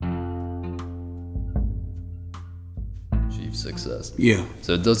achieve success. Yeah.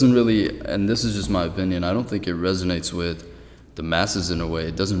 So it doesn't really, and this is just my opinion, I don't think it resonates with the masses in a way.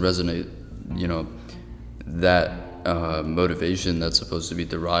 It doesn't resonate, you know, that motivation that's supposed to be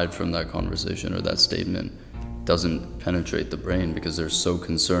derived from that conversation or that statement doesn't penetrate the brain because they're so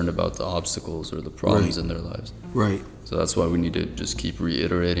concerned about the obstacles or the problems in their lives. Right. So that's why we need to just keep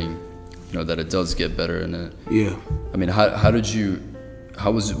reiterating, you know, that it does get better. And Yeah. I mean, what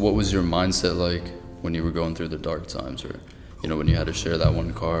was your mindset like when you were going through the dark times, or, you know, when you had to share that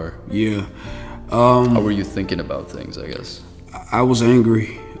one car? Yeah. How were you thinking about things, I guess? I was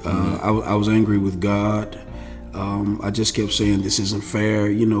angry. I was angry with God. I just kept saying, this isn't fair.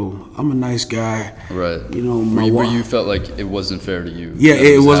 You know, I'm a nice guy. Right. You know, where you felt like it wasn't fair to you. Yeah,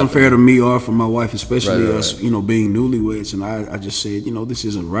 it wasn't fair to me or for my wife, especially Right. us, you know, being newlyweds. And I just said, you know, this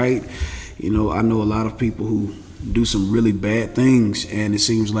isn't right. You know, I know a lot of people who do some really bad things, and it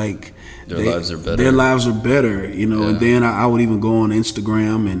seems like their lives are better. Their lives are better, you know. Yeah. And then I would even go on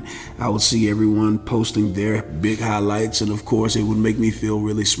Instagram, and I would see everyone posting their big highlights, and of course it would make me feel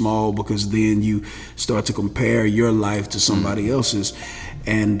really small, because then you start to compare your life to somebody else's.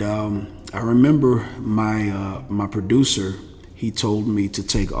 And I remember my producer, he told me to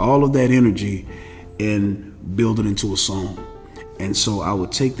take all of that energy and build it into a song. And so I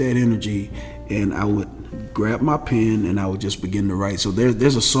would take that energy and I would grab my pen and I would just begin to write. So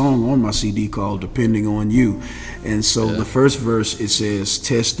there's a song on my CD called Depending on You. And so the first verse, it says,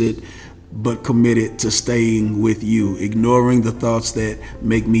 tested but committed to staying with you, ignoring the thoughts that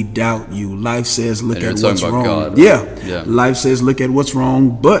make me doubt you. Life says, look at what's wrong. God, right? Yeah. Life says, look at what's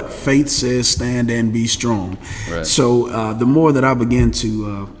wrong, but faith says, stand and be strong. Right. So the more that I began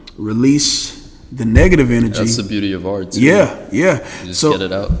to release the negative energy. That's the beauty of art, too. Yeah. You just get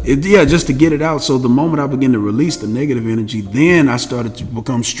it out. Just to get it out. So the moment I began to release the negative energy, then I started to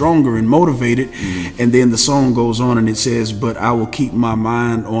become stronger and motivated. And then the song goes on and it says, but I will keep my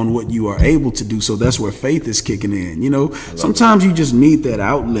mind on what you are able to do. So that's where faith is kicking in. You know, sometimes you just need that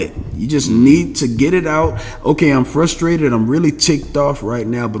outlet. You just need to get it out. Okay, I'm frustrated. I'm really ticked off right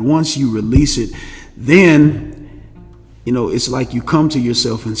now. But once you release it, then, you know, it's like you come to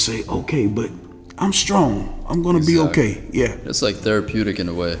yourself and say, okay, but I'm strong. I'm going to be okay. Yeah. It's like therapeutic in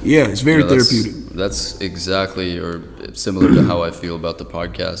a way. Yeah, it's very therapeutic. That's exactly or similar to how I feel about the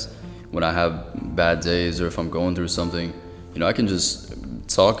podcast. When I have bad days or if I'm going through something, you know, I can just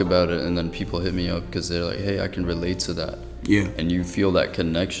talk about it and then people hit me up because they're like, hey, I can relate to that. Yeah. And you feel that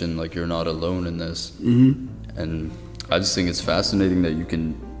connection, like you're not alone in this. And I just think it's fascinating that you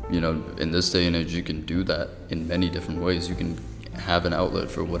can, you know, in this day and age, you can do that in many different ways. You can have an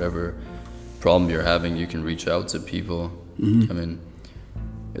outlet for whatever problem you're having. You can reach out to people. I mean,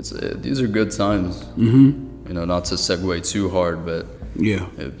 it's these are good times. You know, not to segue too hard, but yeah,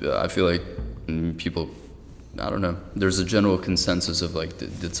 I feel like people, I don't know, there's a general consensus of like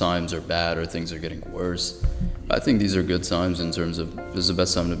the times are bad or things are getting worse. I think these are good times in terms of this is the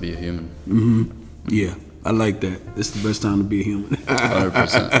best time to be a human. Yeah, I like that. It's the best time to be a human.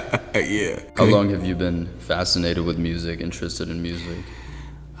 100%. Yeah. How long have you been fascinated with music, interested in music?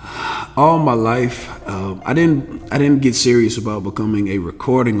 All my life. I didn't get serious about becoming a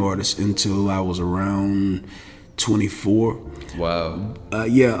recording artist until I was around 24. Wow.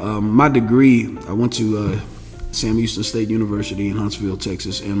 My degree, I went to Sam Houston State University in Huntsville,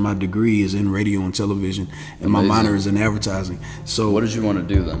 Texas, and my degree is in radio and television, and my minor is in advertising. So what did you want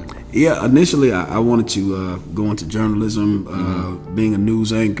to do then? Yeah, initially I wanted to go into journalism, being a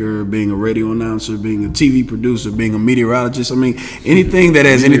news anchor, being a radio announcer, being a TV producer, being a meteorologist. I mean, anything that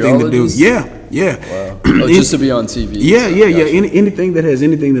has anything to do. Yeah. Wow. Oh, just to be on TV. Yeah. Anything that has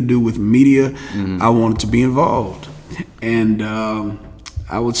anything to do with media, I wanted to be involved. And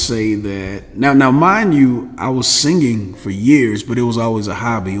I would say that now, mind you, I was singing for years, but it was always a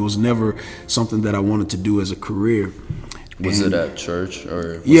hobby. It was never something that I wanted to do as a career. Was it at church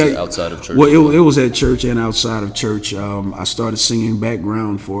or was it outside of church? Well, it was at church and outside of church. I started singing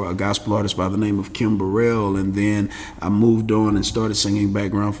background for a gospel artist by the name of Kim Burrell, and then I moved on and started singing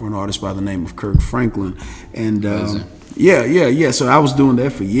background for an artist by the name of Kirk Franklin. And so I was doing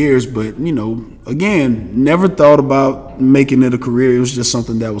that for years, but you know, again, never thought about making it a career. It was just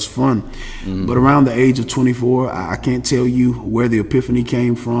something that was fun. But around the age of 24, I can't tell you where the epiphany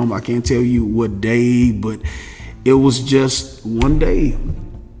came from. I can't tell you what day, but it was just one day.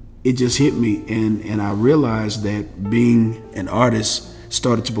 It just hit me, and I realized that being an artist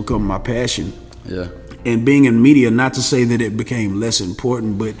started to become my passion. Yeah. And being in media, not to say that it became less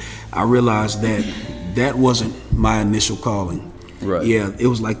important, but I realized that that wasn't my initial calling. Right. Yeah, it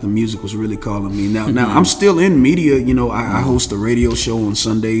was like the music was really calling me. Now I'm still in media. You know, I host a radio show on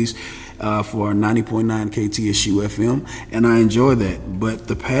Sundays. for 90.9 KTSU FM, and I enjoy that. But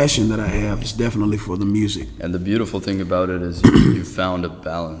the passion that I have is definitely for the music. And the beautiful thing about it is you found a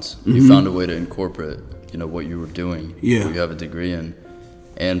balance. You found a way to incorporate, what you were doing, what you have a degree in,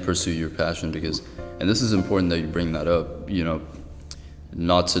 and pursue your passion. Because, and this is important that you bring that up,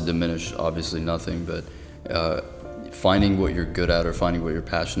 not to diminish obviously nothing, but finding what you're good at or finding what you're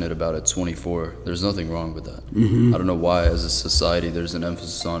passionate about at 24, there's nothing wrong with that. I don't know why as a society there's an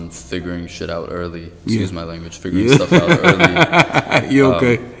emphasis on figuring shit out early. Excuse my language, figuring stuff out early. You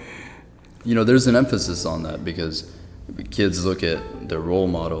okay? There's an emphasis on that because kids look at their role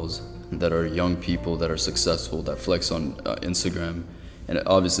models that are young people that are successful, that flex on Instagram, and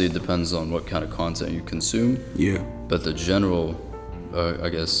obviously it depends on what kind of content you consume. Yeah. But the general, I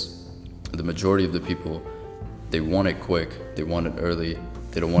guess, the majority of the people, they want it quick, they want it early,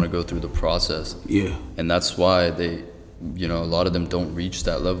 they don't want to go through the process. Yeah. And that's why they, a lot of them don't reach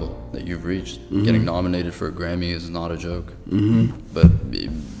that level that you've reached. Getting nominated for a Grammy is not a joke. But,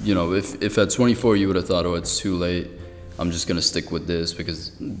 if at 24 you would have thought, oh, it's too late, I'm just going to stick with this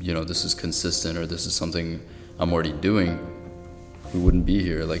because, this is consistent or this is something I'm already doing, we wouldn't be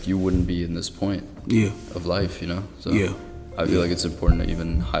here. Like, you wouldn't be in this point of life, So I feel like it's important to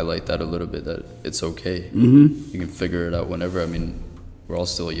even highlight that a little bit, that it's okay. You can figure it out whenever. I mean, we're all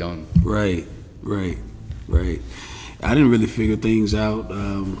still young. Right. I didn't really figure things out.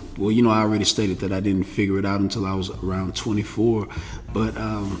 Well, I already stated that I didn't figure it out until I was around 24. But,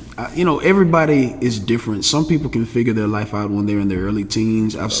 everybody is different. Some people can figure their life out when they're in their early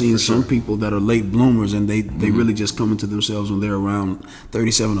teens. I've seen some people that are late bloomers and they really just come into themselves when they're around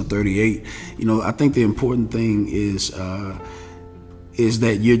 37 or 38. I think the important thing is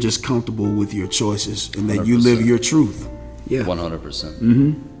that you're just comfortable with your choices and that 100%. You live your truth. Yeah.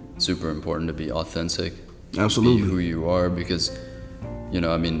 100%. Super important to be authentic. Absolutely. Be who you are, because,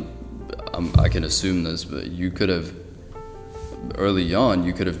 I can assume this, but you could have, early on,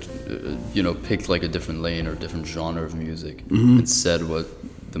 you could have, picked like a different lane or a different genre of music and said what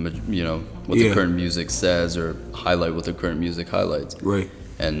the current music says, or highlight what the current music highlights. Right.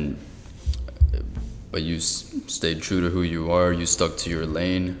 But you stayed true to who you are. You stuck to your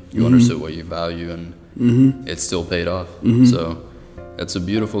lane. You understood what you value, and it still paid off. So it's a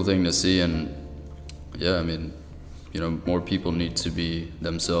beautiful thing to see, and yeah, more people need to be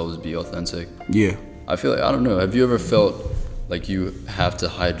themselves, be authentic. Yeah. I feel like, I don't know, have you ever felt like you have to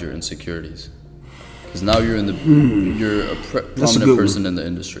hide your insecurities? Because now you're you're a prominent person in the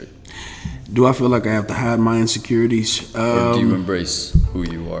industry. Do I feel like I have to hide my insecurities? Or do you embrace who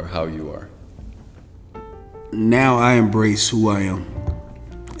you are, how you are? Now I embrace who I am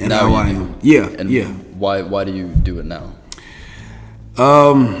and now how I am. Yeah, and yeah. Why do you do it now?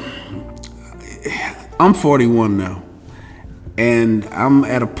 I'm 41 now, and I'm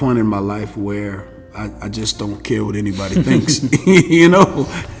at a point in my life where I just don't care what anybody thinks. Right.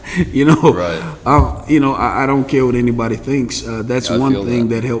 I don't care what anybody thinks. That's one thing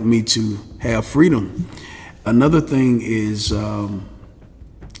that helped me to have freedom. Another thing is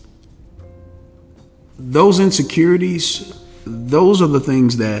those insecurities. Those are the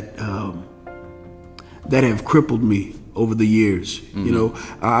things that have crippled me over the years.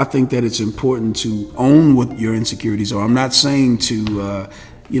 I think that it's important to own what your insecurities are. I'm not saying to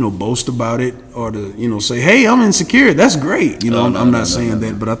boast about it or to say, hey, I'm insecure, that's great. I'm not saying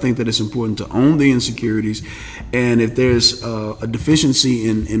that, but I think that it's important to own the insecurities. And if there's a deficiency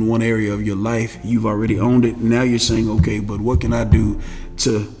in one area of your life, you've already owned it. Now you're saying, okay, but what can I do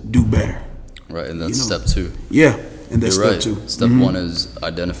to do better? Right, and that's step 2. Yeah, and that's step 2. Step 1 is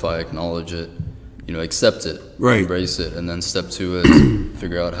identify, acknowledge it, accept it, right, embrace it, and then step 2 is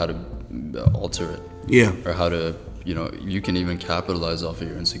figure out how to alter it. Yeah. Or how to, you can even capitalize off of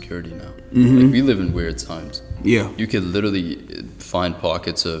your insecurity now. Like, we live in weird times. Yeah. You could literally find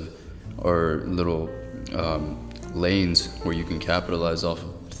pockets or little lanes where you can capitalize off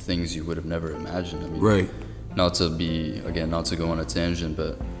of things you would have never imagined. Right. Not to go on a tangent,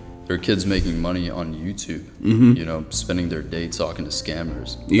 but there are kids making money on YouTube, spending their day talking to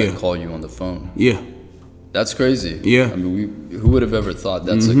scammers that call you on the phone. Yeah. That's crazy. Yeah. Who would have ever thought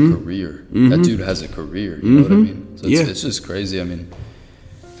that's a career? That dude has a career, you know what I mean? So it's just crazy.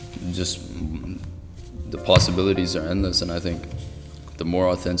 Just the possibilities are endless, and I think the more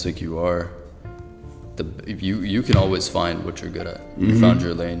authentic you are, you can always find what you're good at. You found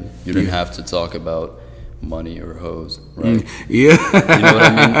your lane. You didn't have to talk about money or hoes, right? Yeah. You know what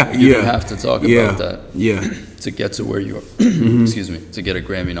I mean? You don't have to talk about that. Yeah. To get to where you are, excuse me, to get a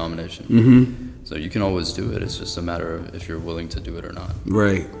Grammy nomination. So you can always do it. It's just a matter of if you're willing to do it or not.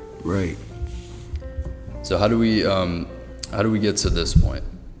 Right. Right. So how do we get to this point?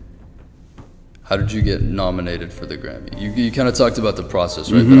 how did you get nominated for the Grammy? You kind of talked about the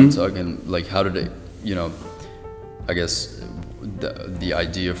process, right? But I'm talking like, how did it, you know, I guess the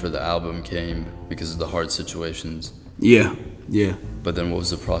idea for the album came because of the hard situations. Yeah, yeah. But then what was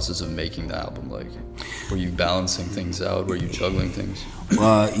the process of making the album like? Were you balancing things out? Were you juggling things?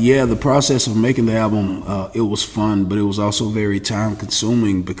 Yeah, the process of making the album, it was fun, but it was also very time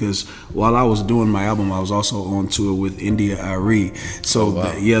consuming because while I was doing my album, I was also on tour with India.Arie.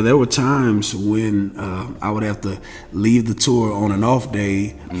 So yeah, there were times when I would have to leave the tour on an off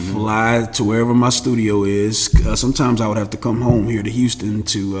day, fly to wherever my studio is. Sometimes I would have to come home here to Houston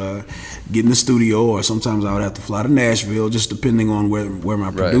to get in the studio, or sometimes I would have to fly to Nashville, just depending on where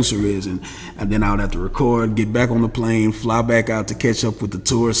my producer is, and then I would have to record, get back on the plane, fly back out to catch up with the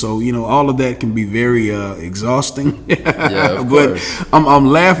tour. So you know, all of that can be very exhausting. Yeah, of but course. I'm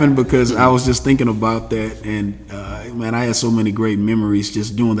laughing because I was just thinking about that, and man, I had so many great memories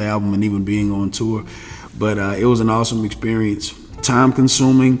just doing the album and even being on tour. But it was an awesome experience, time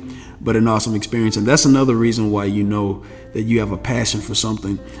consuming, but an awesome experience. And that's another reason why you know that you have a passion for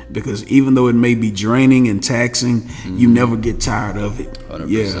something, because even though it may be draining and taxing, you never get tired of it.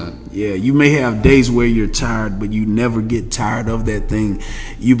 100%. Yeah, you may have days where you're tired, but you never get tired of that thing.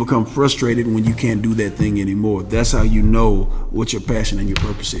 You become frustrated when you can't do that thing anymore. That's how you know what your passion and your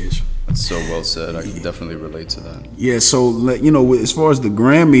purpose is. That's so well said. I can definitely relate to that. Yeah, so you know, as far as the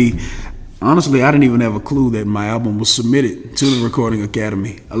Grammy, honestly, I didn't even have a clue that my album was submitted to the Recording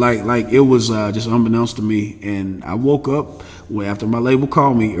Academy. Like it was just unbeknownst to me. And I woke up after my label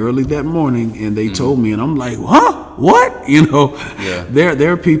called me early that morning, and they told me, and I'm like, huh? What? You know,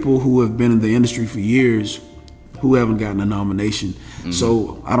 there are people who have been in the industry for years who haven't gotten a nomination.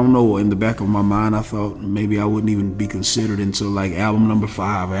 So I don't know, in the back of my mind, I thought maybe I wouldn't even be considered until like album number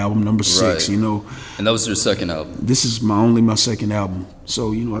 5, album number 6, you know. And that was your second album? This is my second album.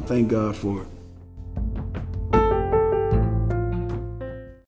 So, you know, I thank God for it.